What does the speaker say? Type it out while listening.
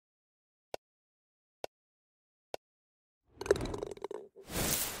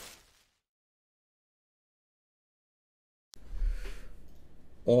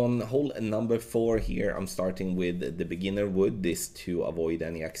On hole number 4 here, I'm starting with the beginner wood, this to avoid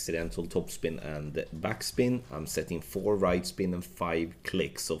any accidental topspin and backspin. I'm setting 4 right spin and 5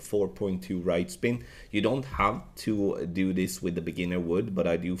 clicks, so 4.2 right spin. You don't have to do this with the beginner wood, but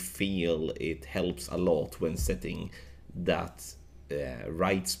I do feel it helps a lot when setting that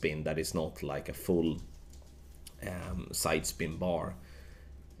right spin that is not like a full side spin bar.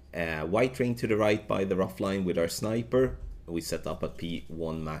 White ring to the right by the rough line with our sniper. We set up at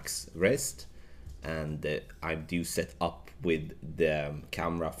P1 max rest, and I do set up with the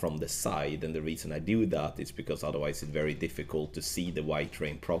camera from the side, and the reason I do that is because otherwise it's very difficult to see the white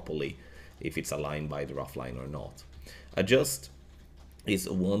ring properly if it's aligned by the rough line or not. Adjust is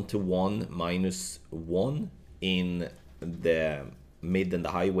 1 to 1 minus 1 in the mid and the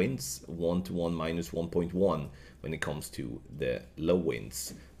high winds, 1 to 1 minus 1.1 when it comes to the low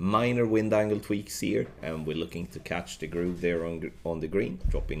winds. Minor wind angle tweaks here, and we're looking to catch the groove there on the green,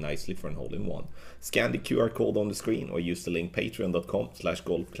 dropping nicely for an hole-in-one. Scan the QR code on the screen or use the link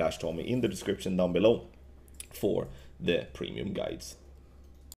patreon.com/golfclashtommy in the description down below for the premium guides.